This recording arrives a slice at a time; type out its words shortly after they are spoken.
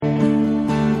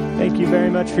you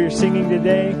very much for your singing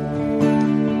today.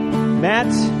 Matt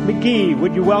McGhee,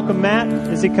 would you welcome Matt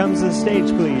as he comes to the stage,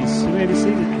 please? You may be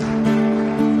seated.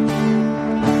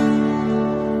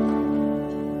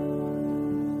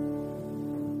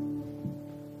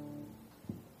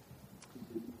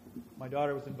 My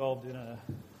daughter was involved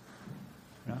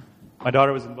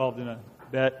in a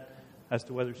bet as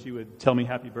to whether she would tell me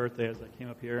happy birthday as I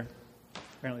came up here.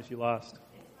 Apparently she lost.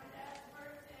 It's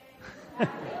my dad's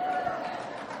birthday.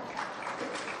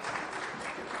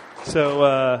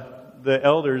 So the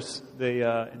elders, they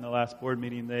in the last board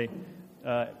meeting, they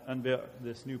unveiled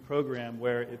this new program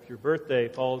where if your birthday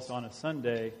falls on a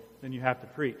Sunday, then you have to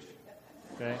preach.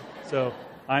 Okay? So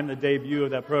I'm the debut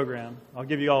of that program. I'll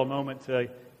give you all a moment to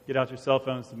get out your cell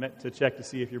phones to check to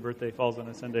see if your birthday falls on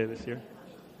a Sunday this year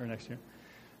or next year.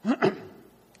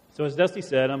 So as Dusty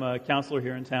said, I'm a counselor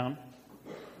here in town.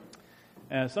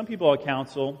 And some people I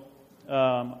counsel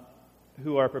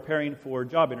who are preparing for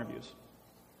job interviews.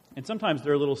 And sometimes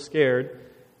they're a little scared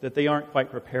that they aren't quite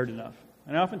prepared enough.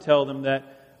 And I often tell them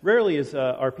that rarely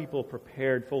are people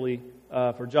prepared fully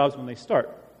for jobs when they start.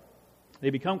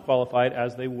 They become qualified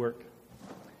as they work.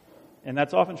 And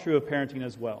that's often true of parenting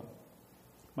as well.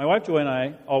 My wife Joy and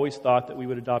I always thought that we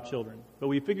would adopt children, but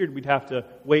we figured we'd have to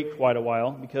wait quite a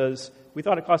while because we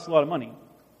thought it cost a lot of money.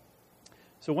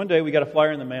 So one day we got a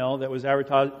flyer in the mail that was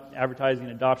advertising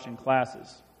adoption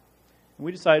classes. And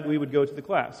we decided we would go to the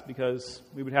class because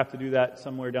we would have to do that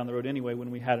somewhere down the road anyway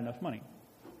when we had enough money.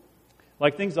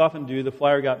 Like things often do, the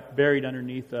flyer got buried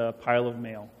underneath a pile of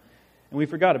mail, and we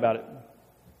forgot about it.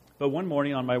 But one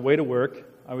morning on my way to work,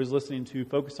 I was listening to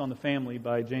Focus on the Family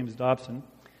by James Dobson,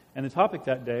 and the topic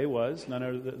that day was none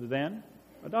other than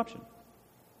adoption.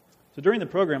 So during the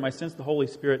program, I sensed the Holy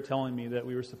Spirit telling me that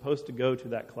we were supposed to go to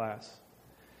that class.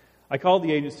 I called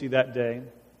the agency that day,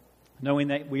 knowing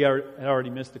that we had already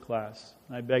missed the class.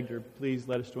 And I begged her, please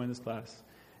let us join this class.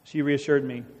 She reassured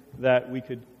me that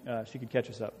she could catch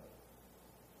us up.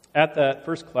 At that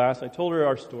first class, I told her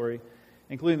our story,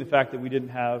 including the fact that we didn't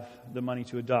have the money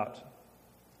to adopt.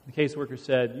 The caseworker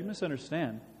said, "You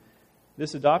misunderstand.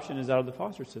 This adoption is out of the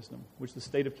foster system, which the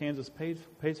state of Kansas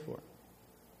pays for."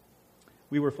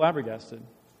 We were flabbergasted,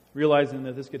 realizing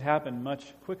that this could happen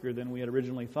much quicker than we had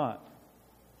originally thought.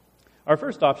 Our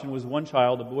first option was one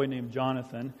child, a boy named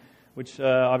Jonathan, which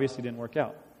obviously didn't work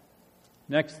out.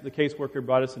 Next, the caseworker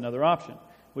brought us another option,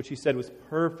 which he said was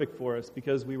perfect for us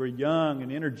because we were young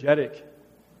and energetic.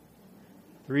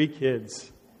 3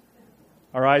 kids.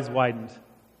 Our eyes widened.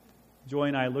 Joy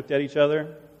and I looked at each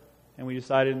other, and we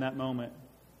decided in that moment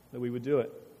that we would do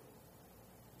it.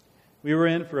 We were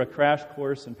in for a crash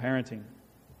course in parenting.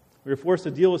 We were forced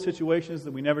to deal with situations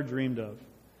that we never dreamed of,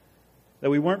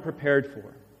 that we weren't prepared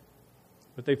for.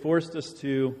 But they forced us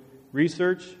to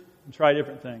research and try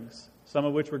different things, some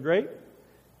of which were great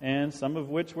and some of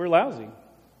which were lousy.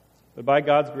 But by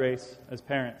God's grace, as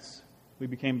parents, we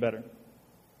became better.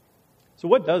 So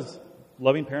what does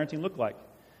loving parenting look like?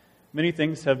 Many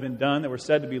things have been done that were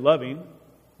said to be loving,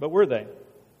 but were they?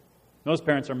 Most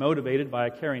parents are motivated by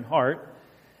a caring heart,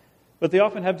 but they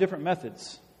often have different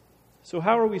methods. So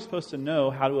how are we supposed to know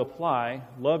how to apply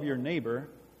love your neighbor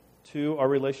to our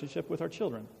relationship with our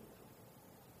children?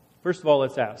 First of all,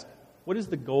 let's ask, what is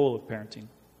the goal of parenting?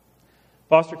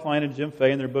 Foster Cline and Jim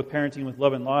Fay, in their book Parenting with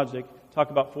Love and Logic, talk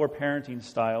about 4 parenting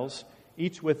styles,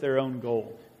 each with their own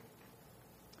goal.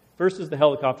 First is the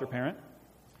helicopter parent.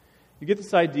 You get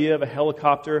this idea of a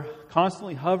helicopter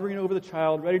constantly hovering over the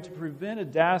child, ready to prevent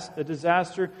a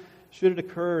disaster should it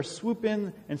occur, or swoop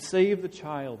in and save the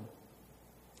child.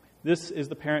 This is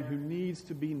the parent who needs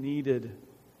to be needed.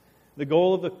 The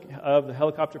goal of the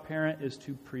helicopter parent is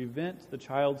to prevent the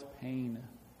child's pain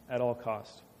at all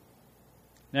costs.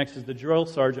 Next is the drill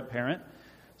sergeant parent.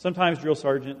 Sometimes drill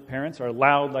sergeant parents are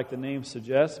loud like the name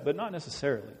suggests, but not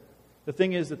necessarily. The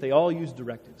thing is that they all use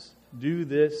directives. Do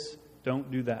this,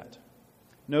 don't do that.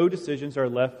 No decisions are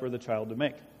left for the child to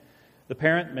make. The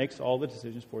parent makes all the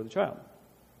decisions for the child.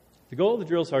 The goal of the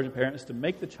drill sergeant parent is to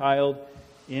make the child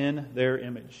in their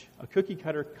image, a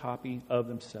cookie-cutter copy of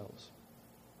themselves.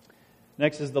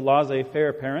 Next is the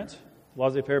laissez-faire parent. The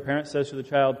laissez-faire parent says to the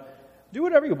child, do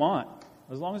whatever you want,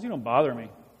 as long as you don't bother me.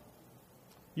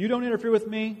 You don't interfere with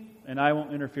me, and I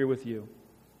won't interfere with you.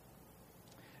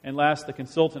 And last, the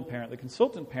consultant parent. The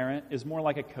consultant parent is more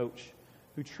like a coach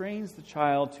who trains the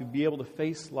child to be able to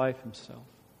face life himself.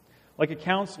 Like a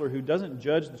counselor who doesn't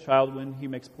judge the child when he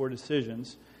makes poor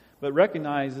decisions, but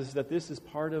recognizes that this is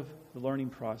part of the learning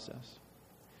process.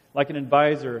 Like an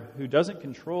advisor who doesn't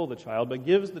control the child, but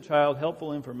gives the child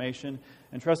helpful information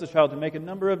and trusts the child to make a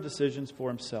number of decisions for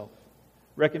himself,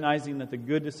 recognizing that the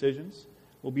good decisions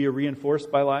will be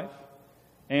reinforced by life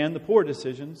and the poor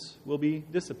decisions will be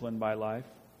disciplined by life,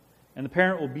 and the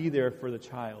parent will be there for the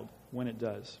child when it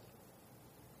does.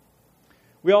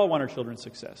 We all want our children's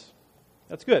success.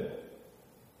 That's good.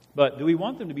 But do we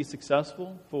want them to be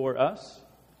successful for us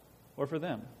or for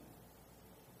them?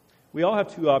 We all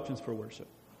have two options for worship.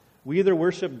 We either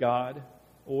worship God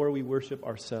or we worship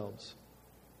ourselves.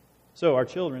 So our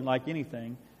children, like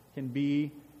anything, can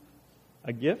be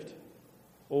a gift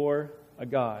or a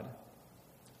god.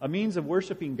 A means of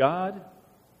worshiping God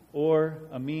or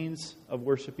a means of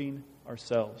worshiping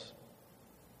ourselves.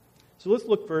 So let's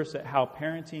look first at how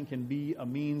parenting can be a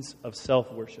means of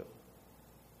self-worship.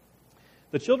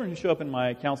 The children who show up in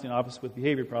my counseling office with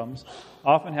behavior problems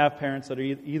often have parents that are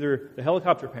either the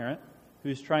helicopter parent,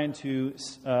 who's trying to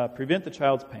prevent the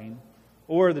child's pain,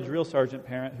 or the drill sergeant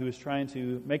parent who is trying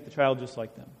to make the child just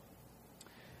like them.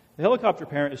 The helicopter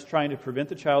parent is trying to prevent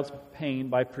the child's pain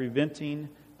by preventing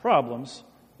problems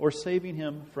or saving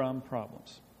him from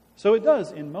problems. So it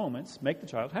does, in moments, make the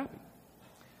child happy.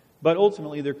 But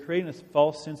ultimately, they're creating a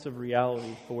false sense of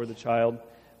reality for the child,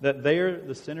 that they're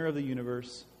the center of the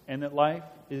universe and that life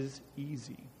is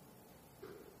easy.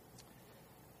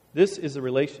 This is a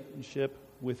relationship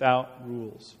without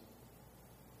rules.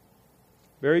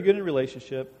 Very good in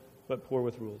relationship, but poor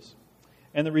with rules.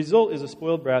 And the result is a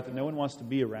spoiled brat that no one wants to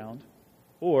be around,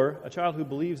 or a child who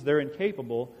believes they're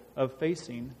incapable of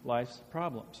facing life's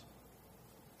problems.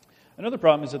 Another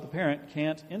problem is that the parent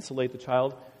can't insulate the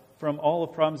child from all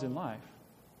of problems in life,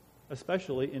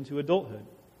 especially into adulthood.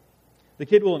 The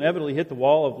kid will inevitably hit the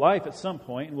wall of life at some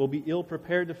point and will be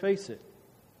ill-prepared to face it.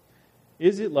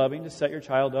 Is it loving to set your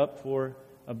child up for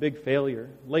a big failure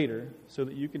later so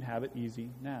that you can have it easy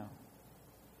now?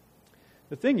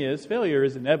 The thing is, failure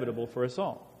is inevitable for us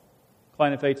all.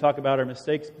 Klein and Fay talk about our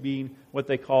mistakes being what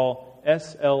they call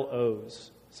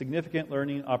SLOs, significant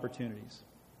learning opportunities.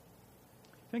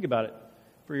 Think about it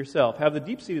for yourself. Have the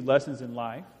deep-seated lessons in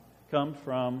life come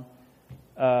from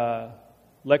a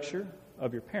lecture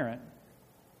of your parent,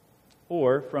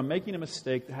 or from making a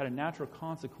mistake that had a natural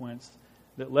consequence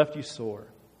that left you sore?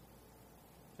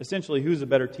 Essentially, who's a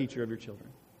better teacher of your children?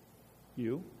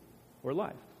 You or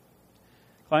life?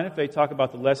 Klein and Fay talk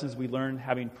about the lessons we learn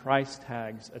having price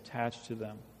tags attached to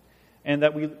them, and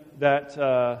that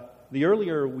the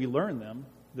earlier we learn them,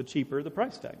 the cheaper the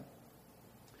price tag.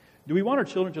 Do we want our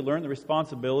children to learn the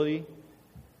responsibility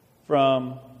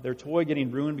from their toy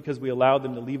getting ruined because we allowed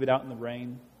them to leave it out in the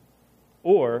rain,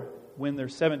 or when they're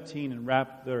 17 and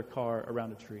wrap their car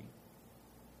around a tree?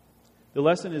 The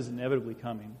lesson is inevitably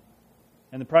coming,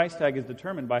 and the price tag is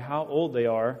determined by how old they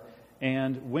are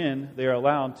and when they are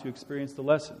allowed to experience the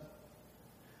lesson.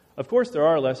 Of course, there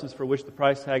are lessons for which the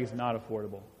price tag is not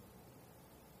affordable.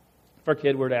 If our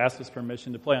kid were to ask us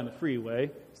permission to play on the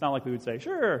freeway, it's not like we would say,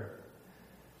 sure.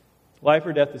 Life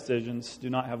or death decisions do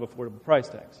not have affordable price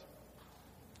tags.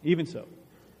 Even so,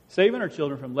 saving our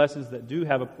children from lessons that do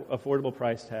have affordable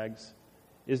price tags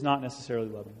is not necessarily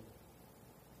loving.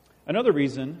 Another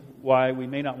reason why we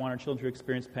may not want our children to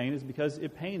experience pain is because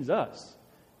it pains us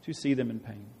to see them in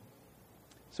pain.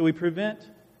 So we prevent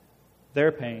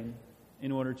their pain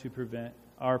in order to prevent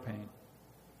our pain,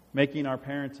 making our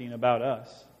parenting about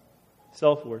us,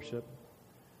 self-worship,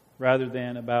 rather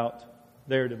than about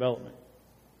their development.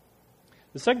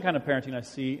 The second kind of parenting I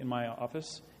see in my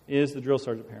office is the drill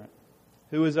sergeant parent,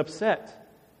 who is upset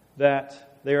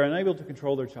that they are unable to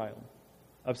control their child,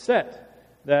 upset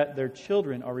that their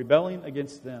children are rebelling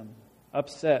against them,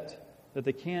 upset that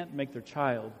they can't make their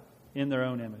child in their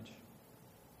own image.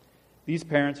 These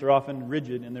parents are often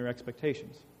rigid in their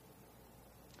expectations.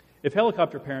 If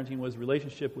helicopter parenting was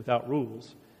relationship without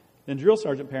rules, then drill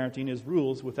sergeant parenting is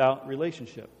rules without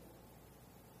relationship.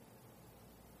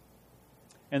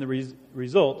 And the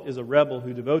result is a rebel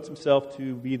who devotes himself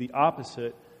to be the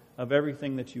opposite of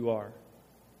everything that you are,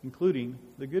 including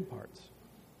the good parts.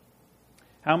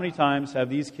 How many times have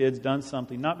these kids done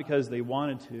something not because they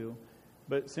wanted to,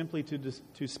 but simply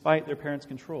to spite their parents'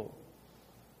 control?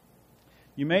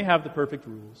 You may have the perfect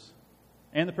rules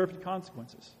and the perfect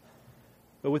consequences,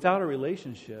 but without a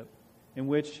relationship in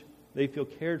which they feel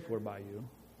cared for by you,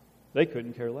 they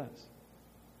couldn't care less.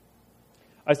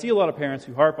 I see a lot of parents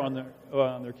who harp on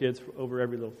their kids over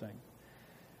every little thing.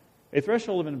 A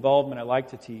threshold of involvement I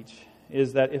like to teach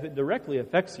is that if it directly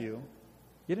affects you,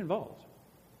 get involved.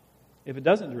 If it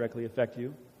doesn't directly affect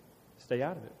you, stay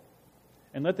out of it.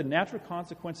 And let the natural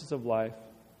consequences of life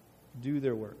do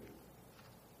their work.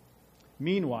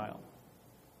 Meanwhile,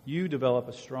 you develop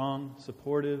a strong,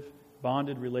 supportive,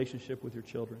 bonded relationship with your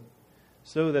children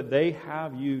so that they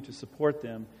have you to support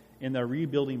them in their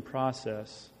rebuilding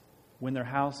process when their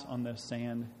house on the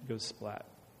sand goes splat.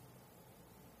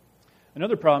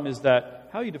 Another problem is that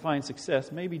how you define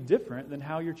success may be different than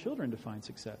how your children define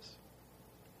success.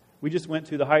 We just went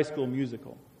to the high school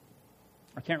musical.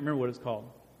 I can't remember what it's called.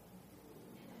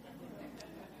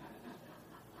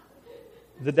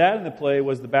 The dad in the play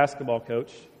was the basketball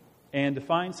coach and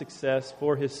defined success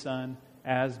for his son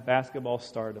as basketball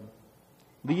stardom,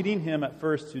 leading him at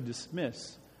first to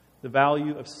dismiss the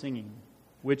value of singing,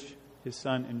 which his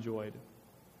son enjoyed.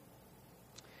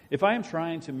 If I am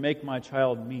trying to make my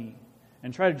child me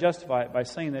and try to justify it by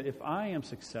saying that if I am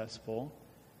successful,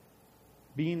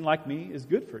 being like me is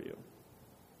good for you,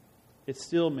 it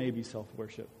still may be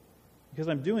self-worship, because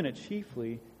I'm doing it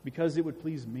chiefly because it would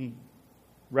please me,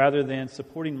 rather than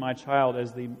supporting my child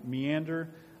as they meander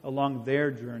along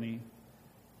their journey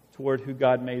toward who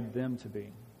God made them to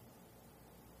be.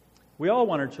 We all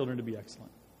want our children to be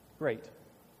excellent. Great.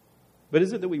 But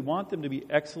is it that we want them to be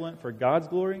excellent for God's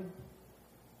glory?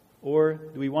 Or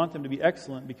do we want them to be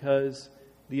excellent because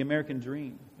the American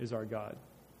dream is our God?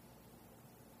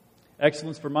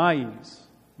 Excellence for my ease,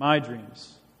 my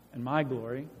dreams, and my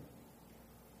glory,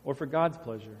 or for God's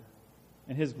pleasure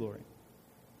and His glory?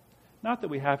 Not that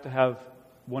we have to have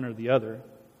one or the other,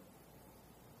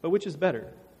 but which is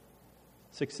better?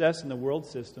 Success in the world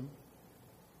system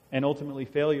and ultimately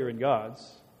failure in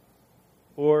God's,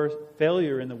 or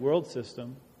failure in the world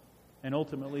system and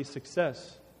ultimately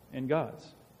success in God's?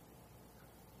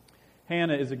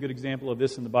 Hannah is a good example of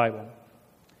this in the Bible.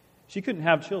 She couldn't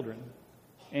have children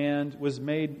and was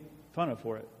made fun of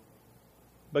for it.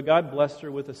 But God blessed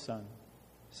her with a son,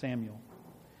 Samuel,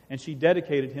 and she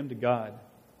dedicated him to God.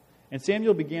 And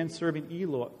Samuel began serving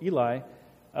Eli,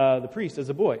 the priest, as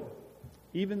a boy,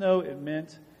 even though it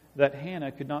meant that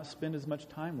Hannah could not spend as much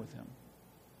time with him.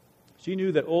 She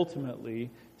knew that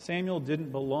ultimately Samuel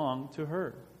didn't belong to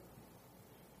her.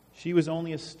 She was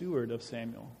only a steward of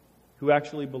Samuel, who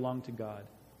actually belonged to God.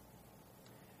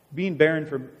 Being barren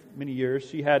for many years,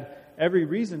 she had every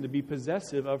reason to be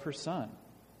possessive of her son,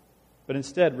 but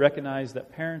instead recognized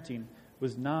that parenting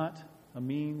was not a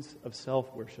means of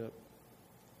self-worship,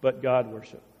 but God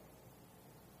worship.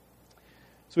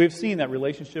 So we've seen that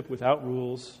relationship without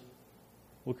rules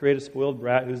will create a spoiled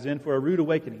brat who's in for a rude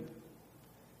awakening.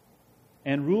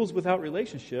 And rules without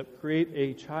relationship create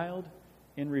a child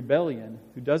in rebellion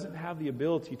who doesn't have the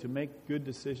ability to make good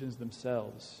decisions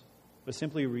themselves, but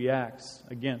simply reacts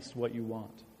against what you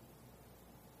want.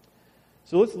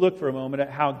 So let's look for a moment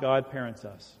at how God parents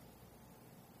us.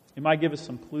 It might give us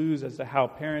some clues as to how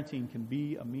parenting can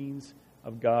be a means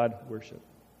of God worship.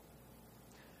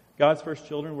 God's first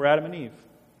children were Adam and Eve.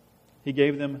 He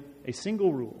gave them a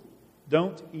single rule: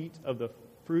 don't eat of the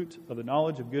fruit of the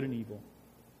knowledge of good and evil.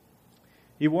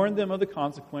 He warned them of the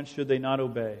consequence should they not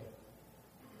obey,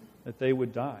 that they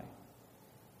would die.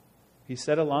 He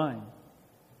set a line,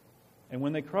 and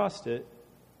when they crossed it,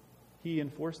 He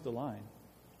enforced the line,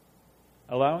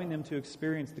 allowing them to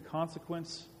experience the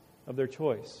consequence of their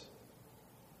choice.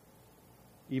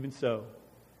 Even so,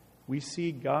 we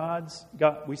see God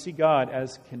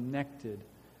as connected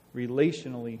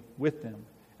relationally with them,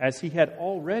 as He had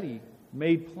already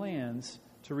made plans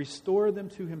to restore them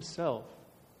to Himself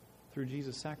through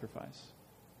Jesus' sacrifice.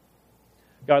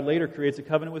 God later creates a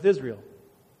covenant with Israel.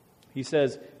 He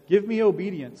says, "Give me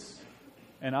obedience,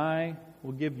 and I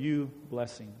will give you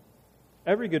blessing."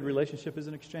 Every good relationship is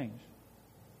an exchange.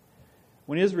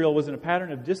 When Israel was in a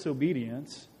pattern of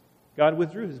disobedience, God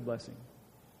withdrew His blessing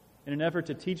in an effort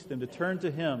to teach them to turn to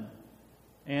Him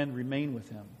and remain with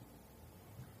Him.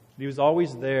 He was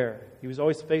always there. He was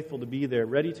always faithful to be there,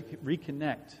 ready to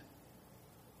reconnect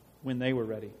when they were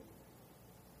ready.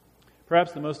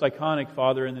 Perhaps the most iconic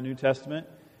father in the New Testament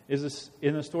is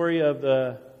in the story of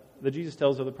that Jesus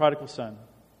tells of the prodigal son.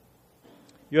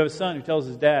 You have a son who tells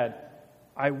his dad,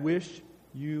 "I wish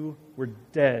you were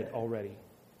dead already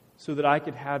so that I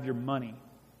could have your money."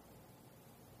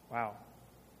 Wow.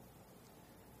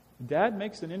 Dad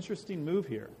makes an interesting move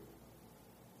here.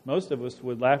 Most of us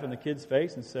would laugh in the kid's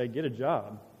face and say, "Get a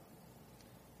job."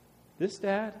 This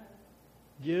dad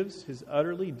gives his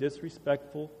utterly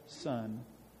disrespectful son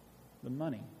the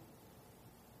money.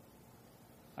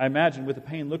 I imagine with a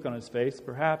pained look on his face,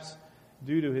 perhaps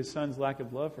due to his son's lack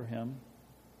of love for him,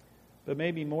 but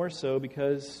maybe more so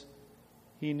because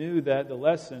he knew that the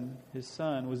lesson his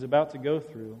son was about to go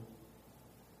through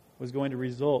was going to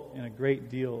result in a great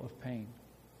deal of pain.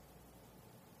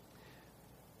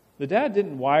 The dad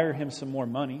didn't wire him some more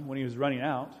money when he was running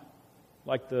out,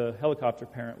 like the helicopter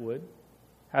parent would,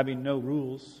 having no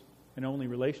rules and only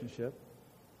relationship.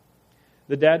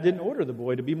 The dad didn't order the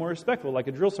boy to be more respectful, like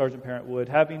a drill sergeant parent would,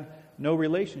 having no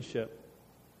relationship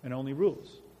and only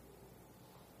rules.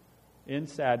 In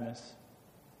sadness,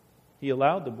 He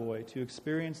allowed the boy to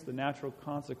experience the natural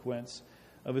consequence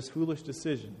of his foolish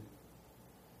decision,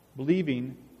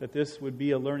 believing that this would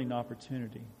be a learning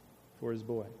opportunity for his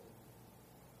boy.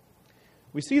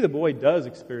 We see the boy does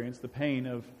experience the pain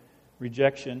of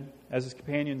rejection as his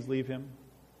companions leave him,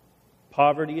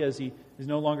 poverty as he is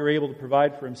no longer able to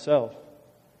provide for himself,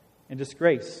 and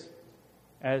disgrace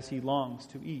as he longs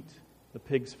to eat the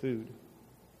pig's food.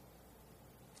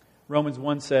 Romans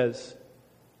 1 says,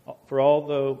 "For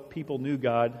although people knew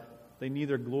God, they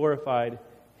neither glorified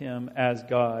Him as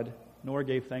God nor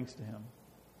gave thanks to Him.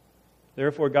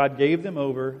 Therefore God gave them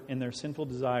over in their sinful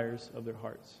desires of their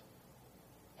hearts."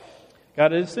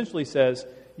 God essentially says,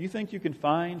 you think you can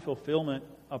find fulfillment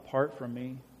apart from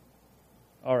me?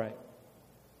 All right.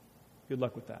 Good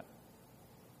luck with that.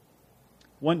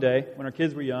 One day, when our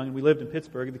kids were young, and we lived in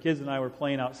Pittsburgh, the kids and I were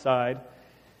playing outside,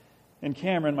 and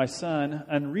Cameron, my son,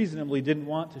 unreasonably didn't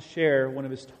want to share one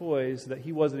of his toys that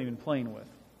he wasn't even playing with.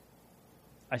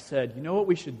 I said, you know what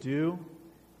we should do?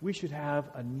 We should have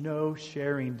a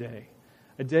no-sharing day.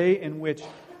 A day in which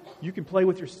you can play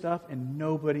with your stuff and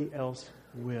nobody else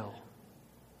will.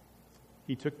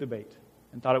 He took the bait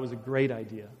and thought it was a great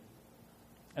idea.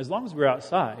 As long as we were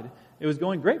outside, it was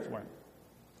going great for him.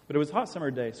 But it was a hot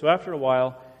summer day, so after a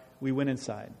while, we went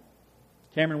inside.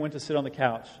 Cameron went to sit on the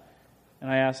couch,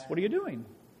 and I asked, what are you doing?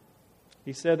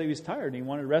 He said that he was tired and he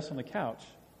wanted to rest on the couch.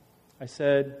 I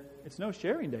said, it's no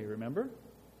sharing day, remember?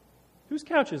 Whose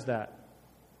couch is that?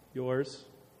 Yours,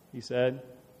 he said.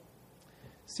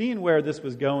 Seeing where this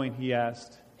was going, he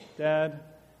asked, Dad,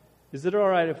 is it all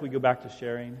right if we go back to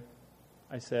sharing?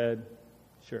 I said,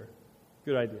 sure,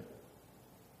 good idea.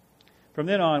 From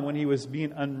then on, when he was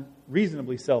being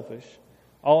unreasonably selfish,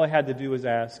 all I had to do was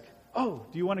ask, do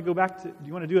you want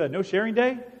to do a no sharing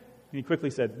day? And he quickly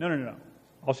said, no,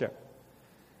 I'll share.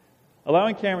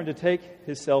 Allowing Cameron to take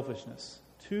his selfishness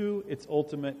to its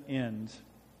ultimate end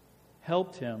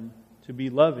helped him to be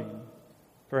loving,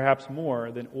 perhaps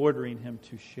more than ordering him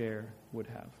to share would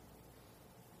have.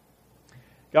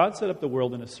 God set up the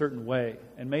world in a certain way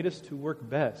and made us to work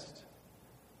best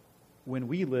when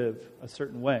we live a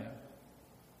certain way.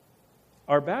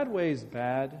 Are bad ways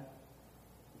bad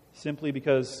simply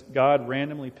because God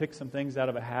randomly picked some things out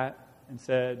of a hat and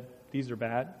said, these are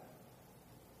bad?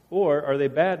 Or are they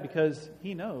bad because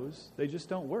He knows they just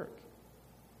don't work?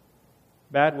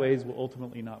 Bad ways will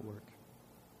ultimately not work.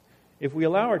 If we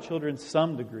allow our children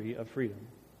some degree of freedom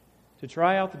to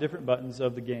try out the different buttons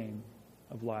of the game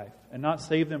of life and not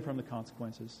save them from the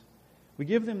consequences, we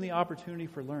give them the opportunity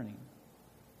for learning.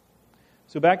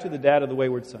 So back to the dad of the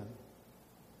wayward son.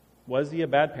 Was he a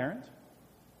bad parent?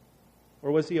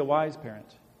 Or was he a wise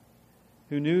parent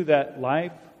who knew that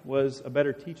life was a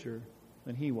better teacher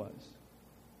than he was?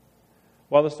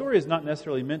 While the story is not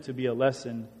necessarily meant to be a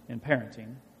lesson in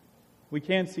parenting, we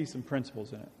can see some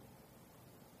principles in it.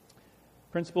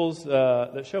 Principles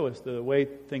that show us the way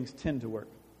things tend to work.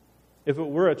 If it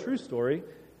were a true story,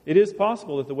 it is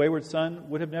possible that the wayward son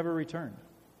would have never returned.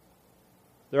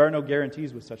 There are no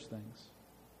guarantees with such things.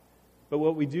 But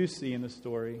what we do see in the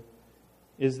story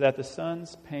is that the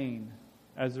son's pain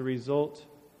as a result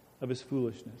of his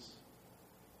foolishness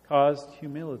caused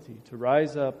humility to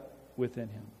rise up within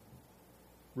him,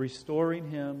 restoring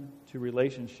him to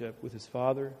relationship with his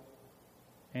father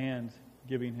and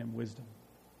giving him wisdom.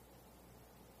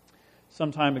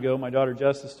 Some time ago, my daughter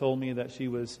Justice told me that she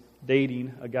was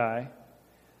dating a guy.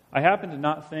 I happen to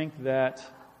not think that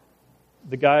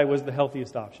the guy was the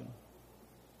healthiest option.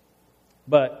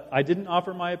 But I didn't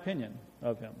offer my opinion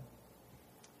of him.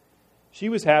 She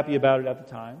was happy about it at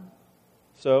the time,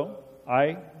 so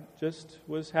I just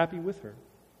was happy with her.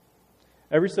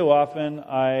 Every so often,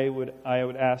 I would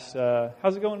ask,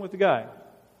 how's it going with the guy?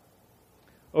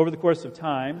 Over the course of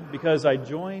time, because I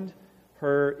joined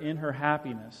her in her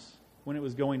happiness when it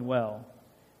was going well,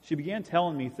 she began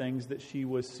telling me things that she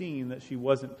was seeing that she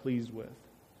wasn't pleased with.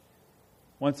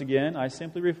 Once again, I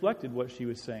simply reflected what she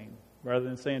was saying, rather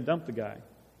than saying, dump the guy.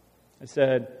 I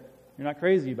said, you're not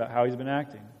crazy about how he's been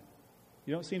acting.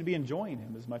 You don't seem to be enjoying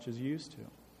him as much as you used to.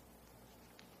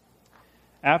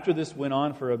 After this went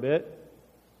on for a bit,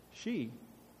 she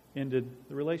ended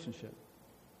the relationship.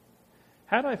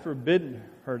 Had I forbidden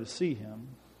her to see him,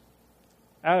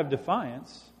 out of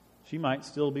defiance, she might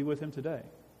still be with him today.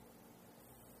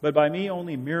 But by me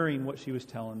only mirroring what she was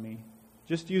telling me,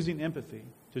 just using empathy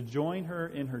to join her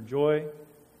in her joy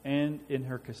and in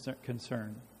her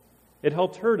concern, it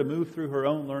helped her to move through her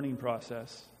own learning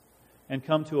process and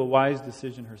come to a wise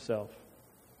decision herself.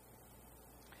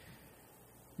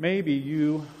 Maybe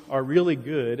you are really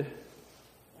good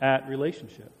at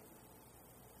relationship,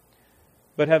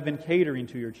 but have been catering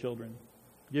to your children,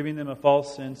 giving them a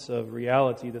false sense of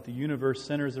reality that the universe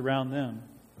centers around them,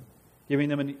 giving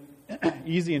them an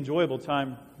easy, enjoyable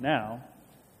time now,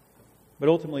 but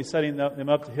ultimately setting them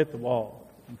up to hit the wall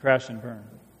and crash and burn.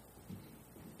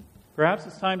 Perhaps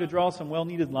it's time to draw some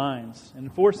well-needed lines and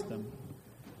enforce them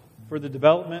for the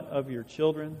development of your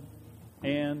children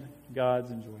and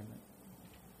God's enjoyment.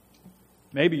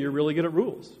 Maybe you're really good at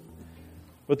rules,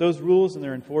 but those rules and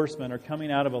their enforcement are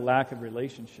coming out of a lack of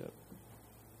relationship.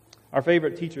 Our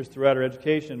favorite teachers throughout our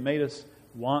education made us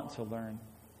want to learn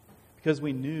because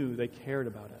we knew they cared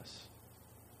about us.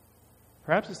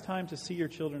 Perhaps it's time to see your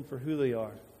children for who they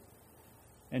are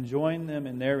and join them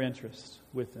in their interests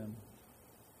with them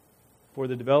for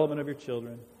the development of your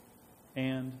children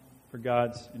and for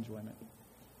God's enjoyment.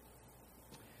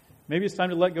 Maybe it's time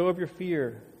to let go of your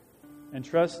fear and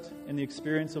trust in the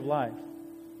experience of life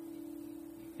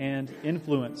and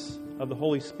influence of the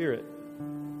Holy Spirit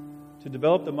to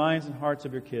develop the minds and hearts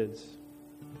of your kids.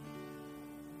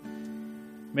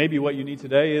 Maybe what you need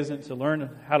today isn't to learn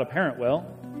how to parent well,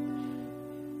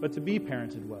 but to be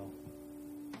parented well,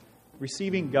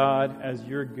 receiving God as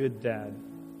your good dad.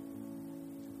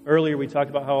 Earlier we talked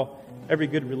about how every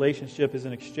good relationship is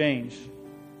an exchange.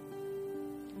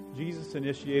 Jesus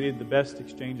initiated the best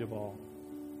exchange of all.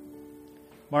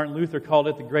 Martin Luther called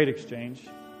it the Great Exchange,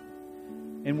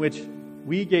 in which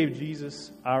we gave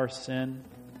Jesus our sin,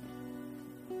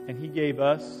 and He gave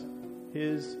us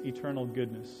His eternal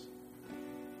goodness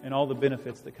and all the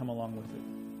benefits that come along with it.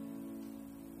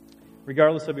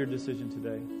 Regardless of your decision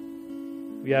today,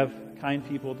 we have kind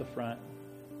people at the front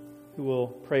who will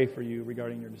pray for you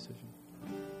regarding your decision.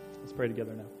 Let's pray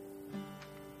together now.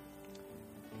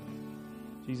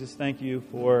 Jesus, thank you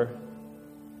for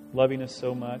loving us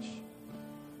so much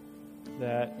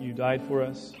that you died for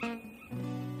us,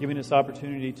 giving us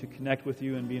opportunity to connect with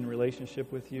you and be in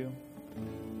relationship with you.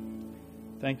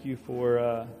 Thank you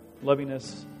for loving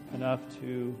us enough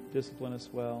to discipline us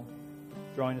well,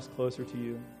 drawing us closer to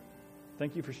you.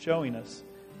 Thank you for showing us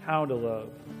how to love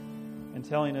and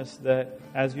telling us that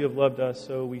as you have loved us,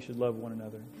 so we should love one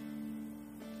another.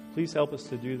 Please help us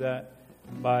to do that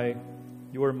by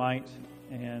your might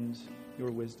and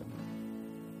your wisdom.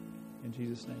 In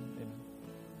Jesus' name, amen.